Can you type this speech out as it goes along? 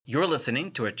You're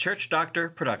listening to a Church Doctor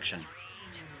production.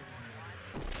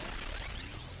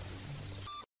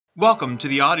 Welcome to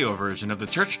the audio version of the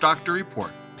Church Doctor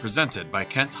Report, presented by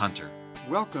Kent Hunter.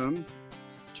 Welcome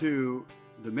to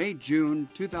the May-June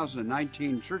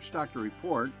 2019 Church Doctor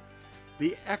Report,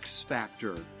 the X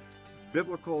Factor,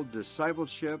 Biblical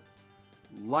Discipleship,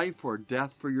 Life or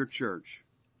Death for Your Church.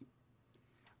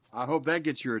 I hope that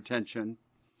gets your attention.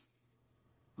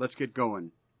 Let's get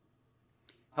going.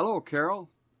 Hello, Carol.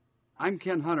 I'm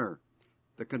Ken Hunter,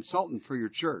 the consultant for your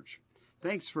church.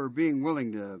 Thanks for being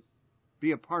willing to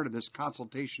be a part of this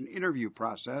consultation interview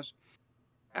process.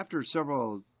 After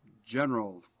several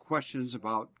general questions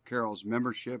about Carol's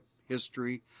membership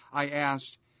history, I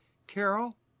asked,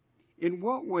 Carol, in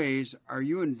what ways are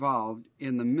you involved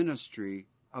in the ministry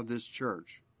of this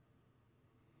church?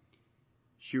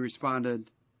 She responded,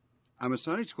 I'm a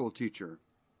Sunday school teacher.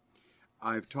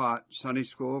 I've taught Sunday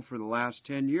school for the last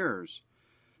 10 years.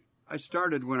 I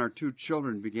started when our two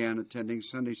children began attending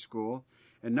Sunday school,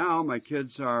 and now my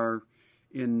kids are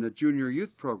in the junior youth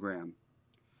program.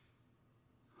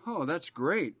 Oh, that's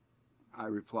great, I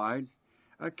replied.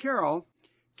 Carol,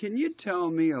 can you tell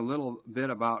me a little bit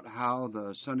about how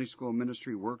the Sunday school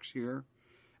ministry works here?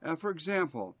 For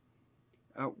example,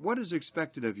 what is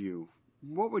expected of you?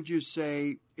 What would you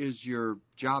say is your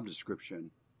job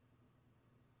description?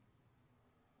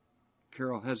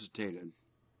 Carol hesitated.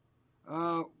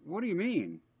 What do you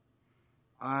mean?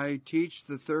 I teach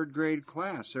the third grade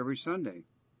class every Sunday.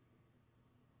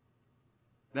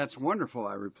 That's wonderful,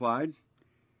 I replied.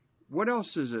 What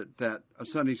else is it that a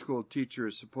Sunday school teacher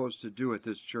is supposed to do at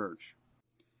this church?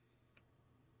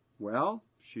 Well,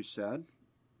 she said,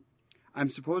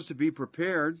 I'm supposed to be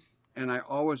prepared, and I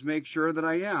always make sure that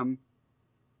I am.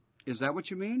 Is that what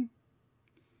you mean?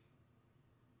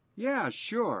 Yeah,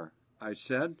 sure, I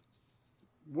said.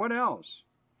 What else?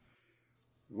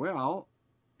 Well,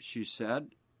 she said,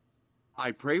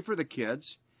 I pray for the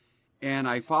kids, and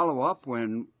I follow up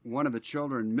when one of the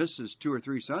children misses 2 or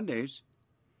 3 Sundays.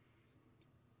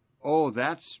 Oh,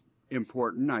 that's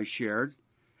important, I shared.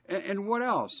 And what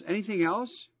else? Anything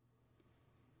else?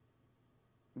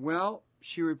 Well,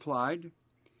 she replied,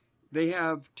 they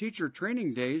have teacher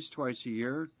training days twice a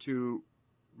year to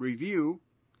review,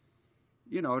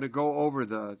 to go over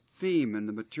the theme and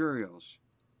the materials.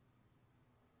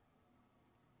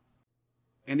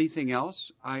 Anything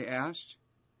else? I asked.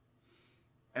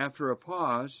 After a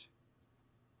pause,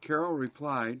 Carol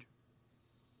replied,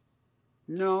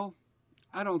 No,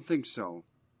 I don't think so.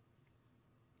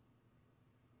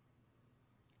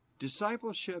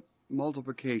 Discipleship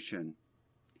multiplication.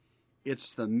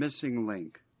 It's the missing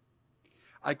link.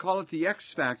 I call it the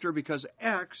X factor because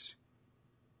X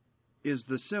is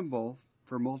the symbol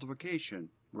for multiplication,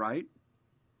 right?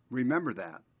 Remember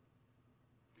that.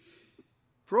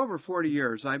 For over 40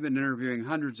 years, I've been interviewing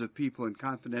hundreds of people in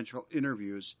confidential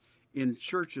interviews in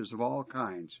churches of all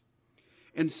kinds.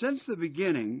 And since the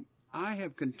beginning, I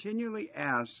have continually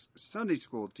asked Sunday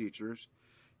school teachers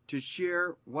to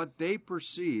share what they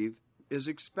perceive is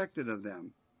expected of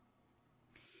them.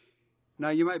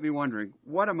 Now, you might be wondering,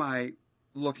 what am I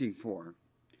looking for?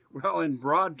 Well, in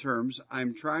broad terms,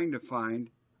 I'm trying to find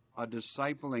a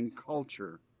discipling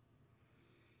culture.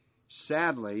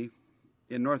 Sadly,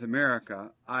 in North America,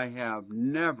 I have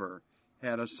never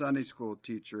had a Sunday school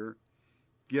teacher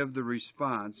give the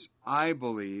response I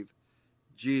believe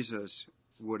Jesus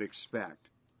would expect.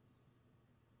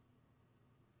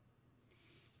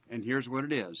 And here's what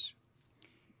it is.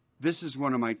 This is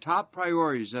one of my top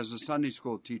priorities as a Sunday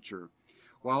school teacher.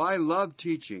 While I love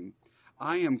teaching,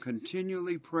 I am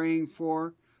continually praying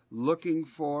for, looking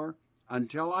for,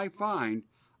 until I find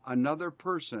another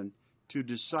person to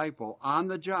disciple on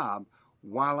the job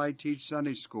while I teach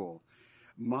Sunday school.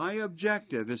 My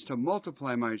objective is to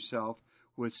multiply myself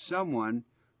with someone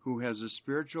who has a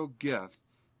spiritual gift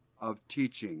of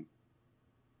teaching.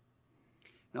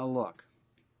 Now look,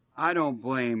 I don't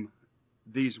blame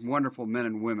these wonderful men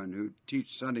and women who teach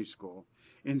Sunday school.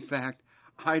 In fact,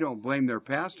 I don't blame their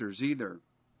pastors either.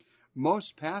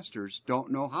 Most pastors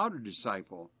don't know how to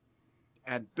disciple.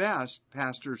 At best,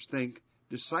 pastors think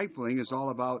discipling is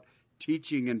all about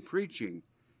teaching and preaching,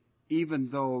 even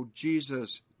though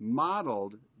Jesus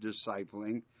modeled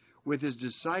discipling with his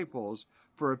disciples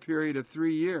for a period of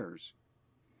 3 years.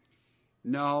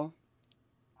 No,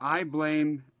 I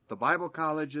blame the Bible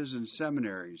colleges and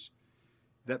seminaries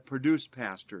that produce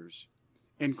pastors,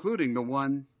 including the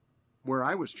one where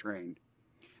I was trained.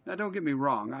 Now, don't get me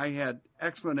wrong, I had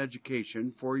excellent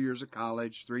education, 4 years of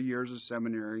college, 3 years of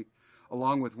seminary,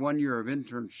 along with 1 year of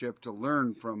internship to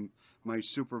learn from my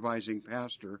supervising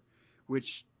pastor,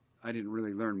 which I didn't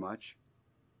really learn much.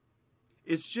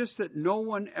 It's just that no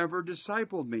one ever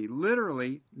discipled me.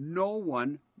 Literally, no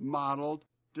one modeled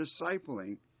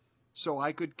discipling so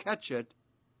I could catch it,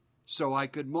 so I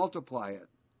could multiply it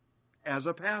as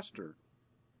a pastor.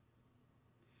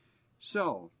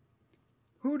 So,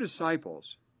 who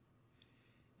disciples?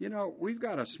 You know, we've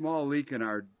got a small leak in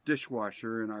our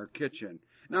dishwasher in our kitchen.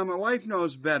 Now, my wife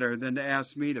knows better than to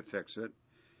ask me to fix it,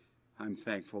 I'm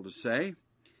thankful to say.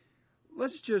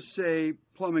 Let's just say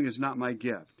plumbing is not my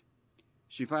gift.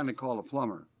 She finally called a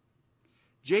plumber.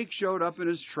 Jake showed up in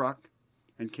his truck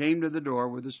and came to the door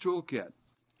with his toolkit.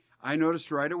 I noticed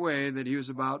right away that he was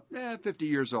about 50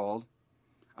 years old.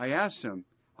 I asked him,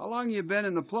 "How long you been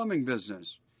in the plumbing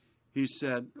business?" He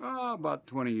said, about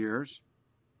 20 years,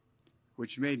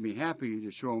 which made me happy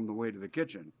to show him the way to the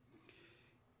kitchen.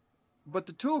 But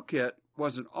the toolkit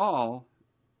wasn't all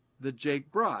that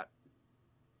Jake brought.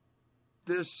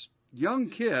 This young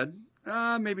kid,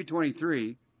 maybe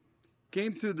 23,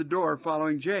 came through the door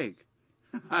following Jake.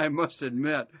 I must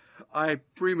admit, I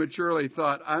prematurely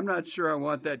thought, I'm not sure I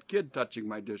want that kid touching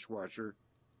my dishwasher.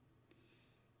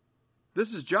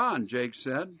 "This is John," Jake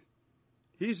said.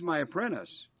 "He's my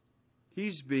apprentice.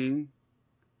 He's being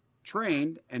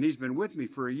trained, and he's been with me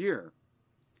for a year."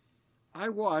 I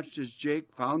watched as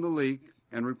Jake found the leak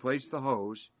and replaced the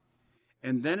hose,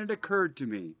 and then it occurred to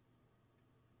me,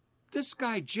 this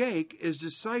guy Jake is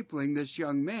discipling this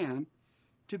young man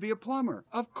to be a plumber.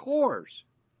 Of course.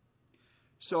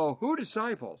 So who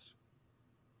disciples?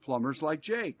 Plumbers like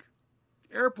Jake,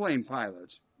 airplane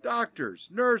pilots, doctors,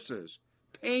 nurses,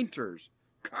 painters,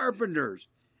 carpenters,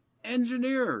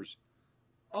 engineers,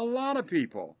 a lot of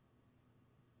people.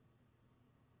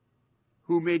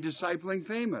 Who made discipling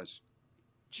famous?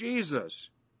 Jesus.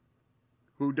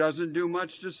 Who doesn't do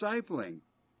much discipling?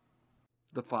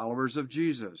 The followers of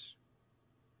Jesus.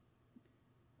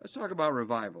 Let's talk about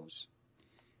revivals.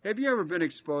 Have you ever been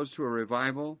exposed to a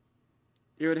revival?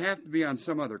 It would have to be on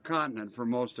some other continent for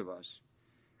most of us.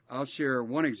 I'll share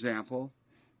one example.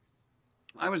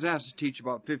 I was asked to teach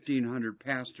about 1,500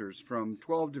 pastors from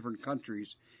 12 different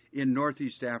countries in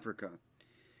Northeast Africa.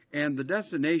 And the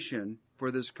destination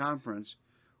for this conference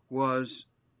was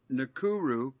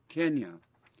Nakuru, Kenya.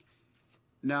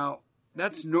 Now,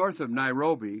 that's north of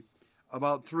Nairobi,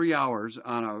 about 3 hours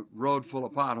on a road full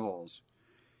of potholes.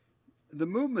 The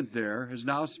movement there has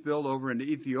now spilled over into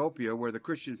Ethiopia, where the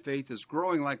Christian faith is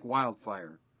growing like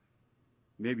wildfire.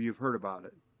 Maybe you've heard about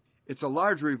it. It's a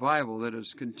large revival that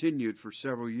has continued for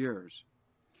several years.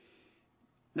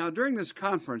 Now, during this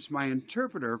conference, my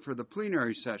interpreter for the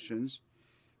plenary sessions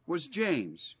was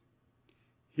James.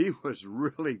 He was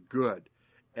really good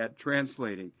at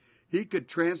translating. He could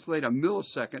translate a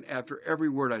millisecond after every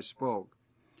word I spoke.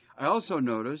 I also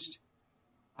noticed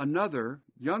another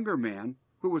younger man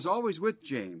who was always with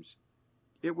James.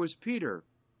 It was Peter.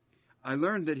 I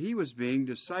learned that he was being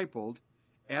discipled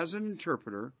as an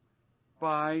interpreter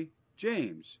by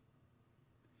James.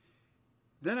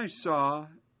 Then I saw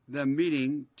them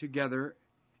meeting together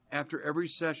after every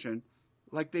session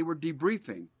like they were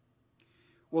debriefing.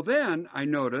 Well, then I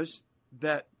noticed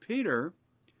that Peter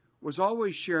was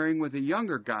always sharing with a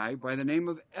younger guy by the name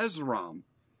of Ezram.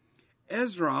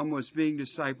 Ezram was being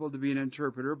discipled to be an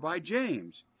interpreter by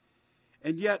James.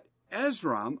 And yet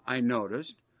Ezram, I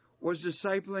noticed, was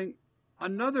discipling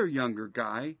another younger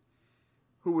guy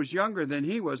who was younger than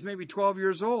he was, maybe 12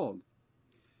 years old.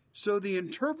 So the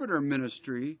interpreter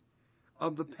ministry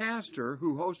of the pastor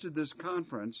who hosted this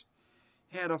conference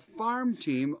had a farm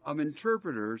team of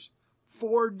interpreters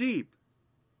 4 deep.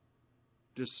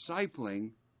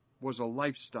 Discipling was a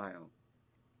lifestyle.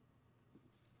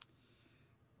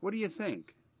 What do you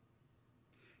think?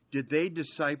 Did they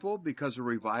disciple because a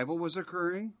revival was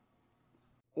occurring?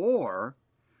 Or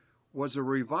was a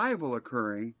revival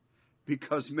occurring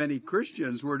because many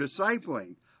Christians were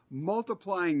discipling,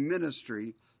 multiplying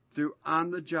ministry through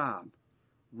on-the-job,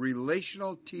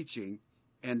 relational teaching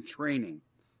and training,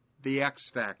 the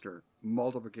X factor,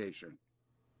 multiplication?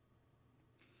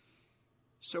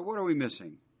 So what are we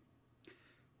missing?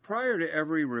 Prior to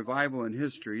every revival in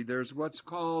history, there's what's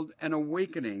called an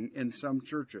awakening in some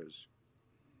churches.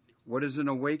 What is an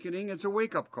awakening? It's a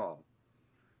wake-up call.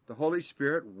 The Holy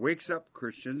Spirit wakes up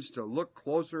Christians to look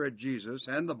closer at Jesus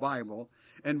and the Bible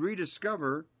and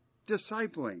rediscover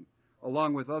discipling,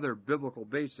 along with other biblical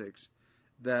basics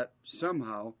that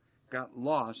somehow got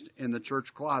lost in the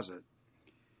church closet.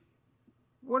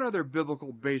 What other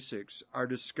biblical basics are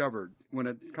discovered when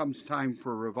it comes time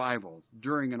for revival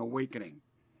during an awakening?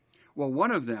 Well,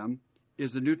 one of them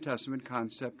is the New Testament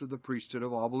concept of the priesthood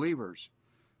of all believers.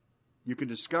 You can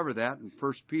discover that in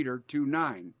 1 Peter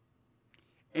 2:9.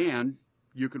 And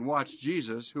You can watch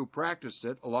Jesus, who practiced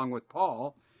it along with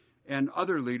Paul and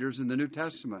other leaders in the New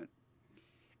Testament.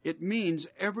 It means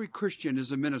every Christian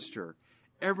is a minister.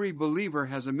 Every believer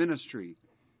has a ministry.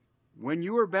 When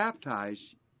you were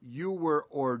baptized, you were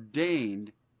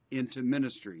ordained into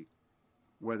ministry,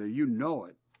 whether you know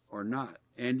it or not,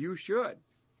 and you should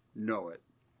know it.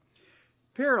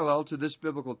 Parallel to this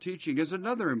biblical teaching is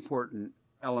another important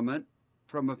element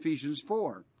from Ephesians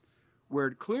 4, where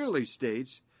it clearly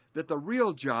states that the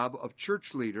real job of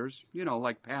church leaders,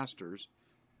 like pastors,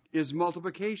 is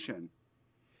multiplication.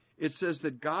 It says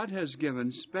that God has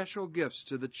given special gifts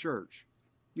to the church,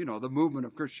 the movement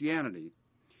of Christianity.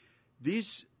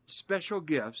 These special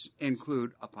gifts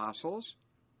include apostles,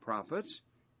 prophets,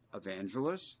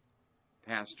 evangelists,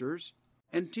 pastors,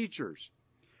 and teachers.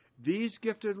 These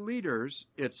gifted leaders,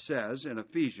 it says in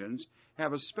Ephesians,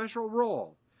 have a special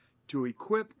role to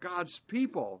equip God's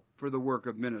people for the work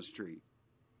of ministry.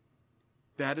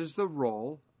 That is the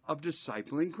role of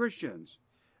discipling Christians.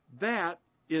 That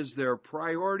is their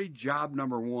priority job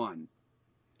number one.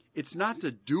 It's not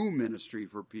to do ministry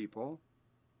for people,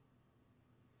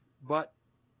 but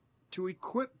to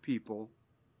equip people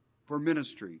for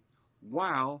ministry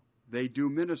while they do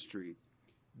ministry.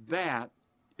 That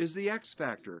is the X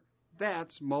factor.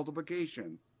 That's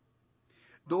multiplication.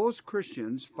 Those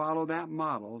Christians follow that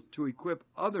model to equip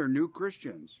other new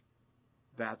Christians.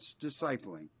 That's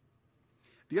discipling.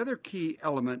 The other key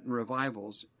element in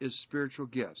revivals is spiritual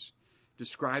gifts,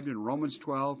 described in Romans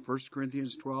 12, 1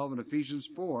 Corinthians 12, and Ephesians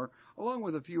 4, along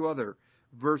with a few other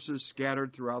verses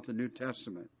scattered throughout the New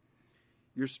Testament.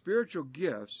 Your spiritual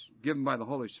gifts, given by the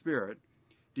Holy Spirit,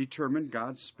 determine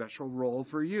God's special role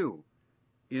for you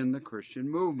in the Christian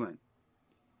movement.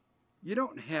 You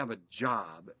don't have a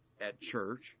job at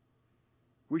church.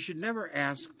 We should never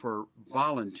ask for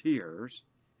volunteers,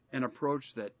 an approach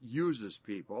that uses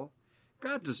people.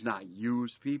 God does not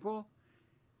use people.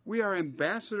 We are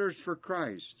ambassadors for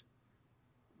Christ.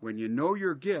 When you know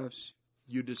your gifts,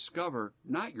 you discover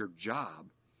not your job,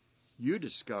 you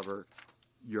discover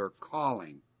your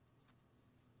calling.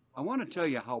 I want to tell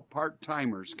you how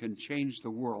part-timers can change the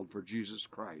world for Jesus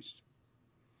Christ.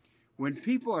 When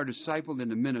people are discipled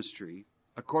into ministry,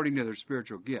 according to their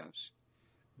spiritual gifts,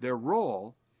 their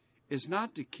role is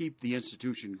not to keep the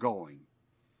institution going.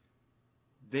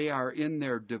 They are in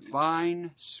their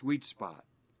divine sweet spot.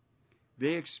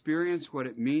 They experience what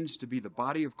it means to be the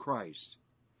body of Christ.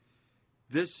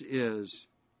 This is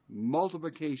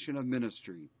multiplication of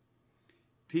ministry.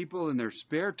 People in their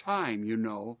spare time,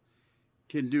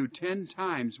 can do 10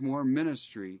 times more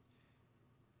ministry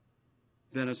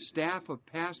than a staff of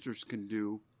pastors can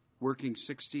do working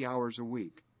 60 hours a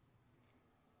week.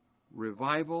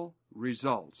 Revival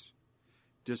results.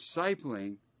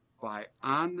 Discipling by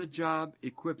on-the-job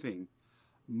equipping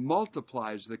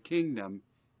multiplies the kingdom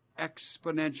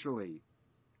exponentially.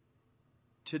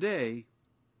 Today,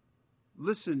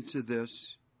 listen to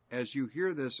this as you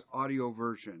hear this audio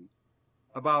version.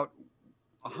 About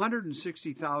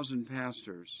 160,000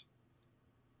 pastors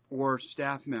or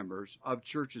staff members of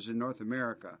churches in North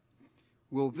America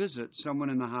will visit someone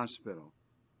in the hospital.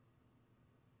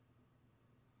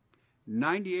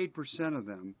 98% of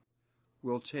them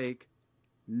will take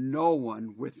no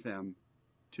one with them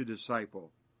to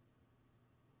disciple.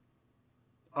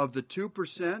 Of the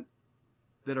 2%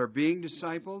 that are being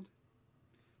discipled,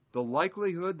 the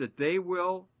likelihood that they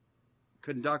will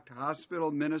conduct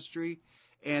hospital ministry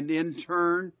and in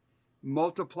turn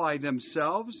multiply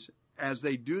themselves as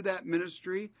they do that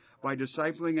ministry by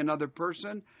discipling another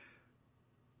person,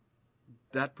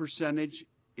 that percentage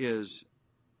is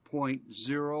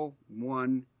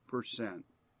 0.01%.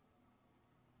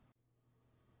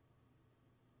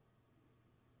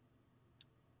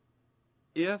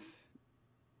 If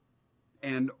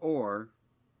and or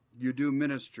you do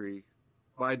ministry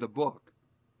by the book,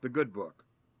 the good book,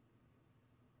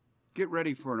 get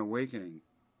ready for an awakening,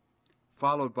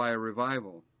 followed by a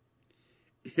revival.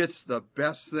 It's the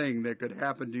best thing that could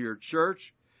happen to your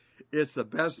church. It's the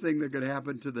best thing that could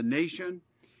happen to the nation.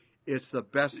 It's the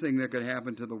best thing that could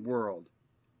happen to the world.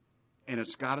 And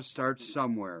it's got to start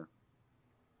somewhere.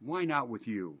 Why not with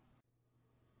you?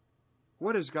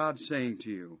 What is God saying to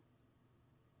you?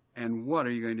 And what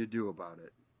are you going to do about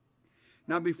it?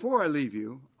 Now, before I leave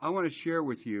you, I want to share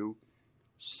with you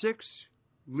 6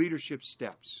 leadership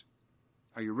steps.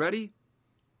 Are you ready?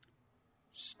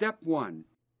 Step 1,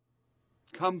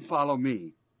 come follow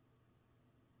me.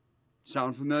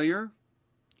 Sound familiar?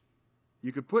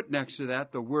 You could put next to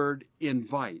that the word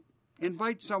invite.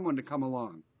 Invite someone to come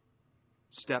along.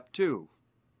 Step 2,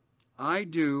 I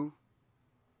do,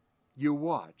 you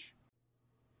watch.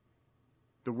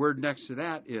 The word next to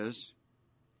that is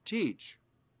teach.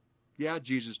 Yeah,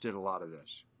 Jesus did a lot of this.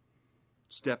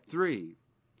 Step 3,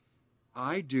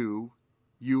 I do,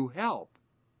 you help.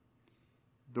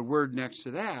 The word next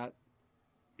to that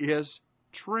is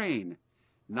train.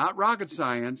 Not rocket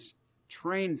science,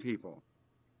 train people.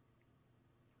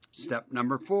 Step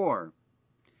number 4,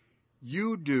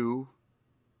 you do,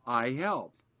 I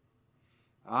help.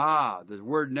 The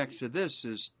word next to this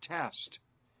is test.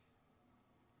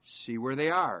 See where they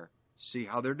are. See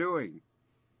how they're doing.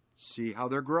 See how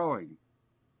they're growing.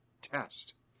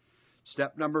 Test.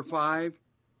 Step number 5,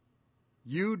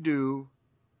 you do,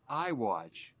 I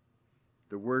watch.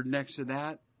 The word next to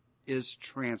that is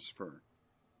transfer.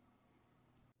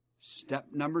 Step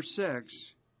number 6,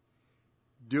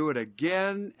 do it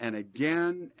again and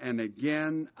again and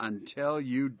again until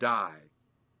you die.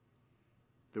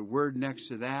 The word next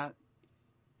to that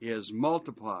is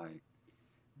multiply.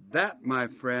 That, my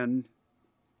friend,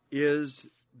 is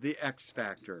the X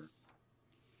factor.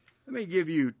 Let me give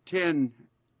you 10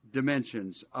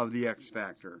 dimensions of the X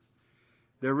factor.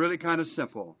 They're really kind of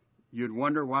simple. You'd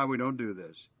wonder why we don't do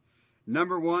this.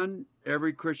 Number 1,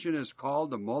 every Christian is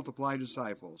called to multiply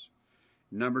disciples.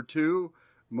 Number 2,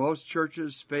 most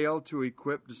churches fail to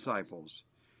equip disciples.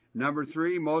 Number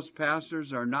 3, most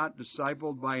pastors are not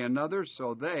discipled by another,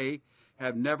 so they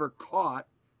have never caught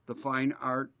the fine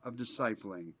art of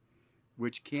discipling,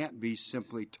 which can't be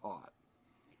simply taught.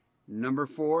 Number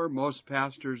 4, most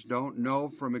pastors don't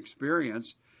know from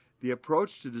experience the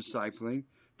approach to discipling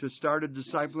to start a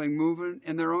discipling movement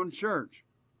in their own church.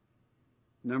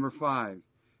 Number 5,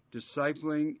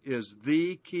 discipling is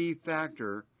the key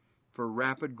factor for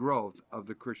rapid growth of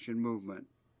the Christian movement.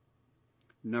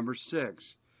 Number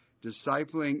 6,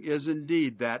 discipling is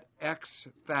indeed that X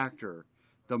factor,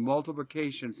 the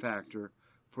multiplication factor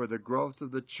for the growth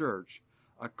of the church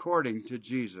according to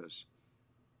Jesus.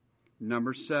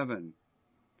 Number 7,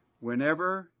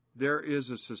 whenever there is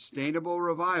a sustainable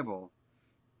revival,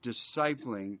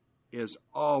 discipling is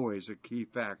always a key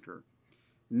factor.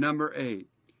 Number 8,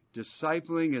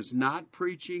 discipling is not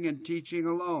preaching and teaching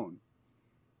alone.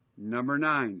 Number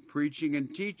 9, preaching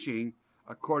and teaching,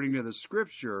 according to the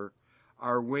Scripture,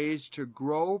 are ways to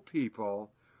grow people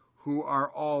who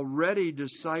are already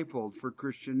discipled for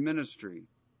Christian ministry.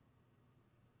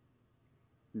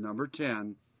 Number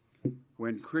 10,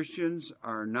 when Christians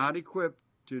are not equipped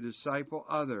to disciple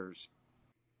others,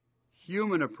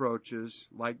 human approaches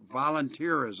like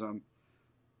volunteerism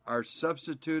are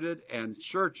substituted and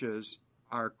churches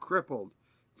are crippled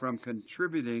from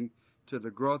contributing to the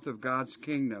growth of God's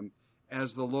kingdom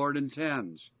as the Lord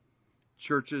intends.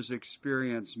 Churches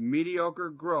experience mediocre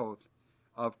growth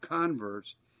of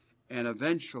converts and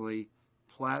eventually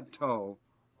plateau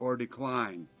or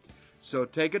decline. So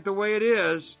take it the way it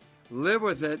is, live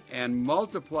with it, and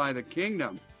multiply the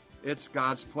kingdom. It's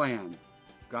God's plan.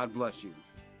 God bless you.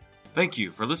 Thank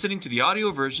you for listening to the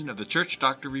audio version of the Church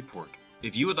Doctor Report.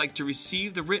 If you would like to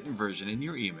receive the written version in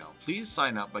your email, please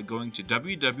sign up by going to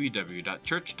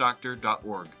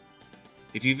www.churchdoctor.org.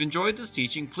 If you've enjoyed this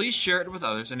teaching, please share it with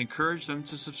others and encourage them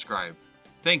to subscribe.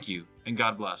 Thank you, and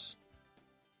God bless.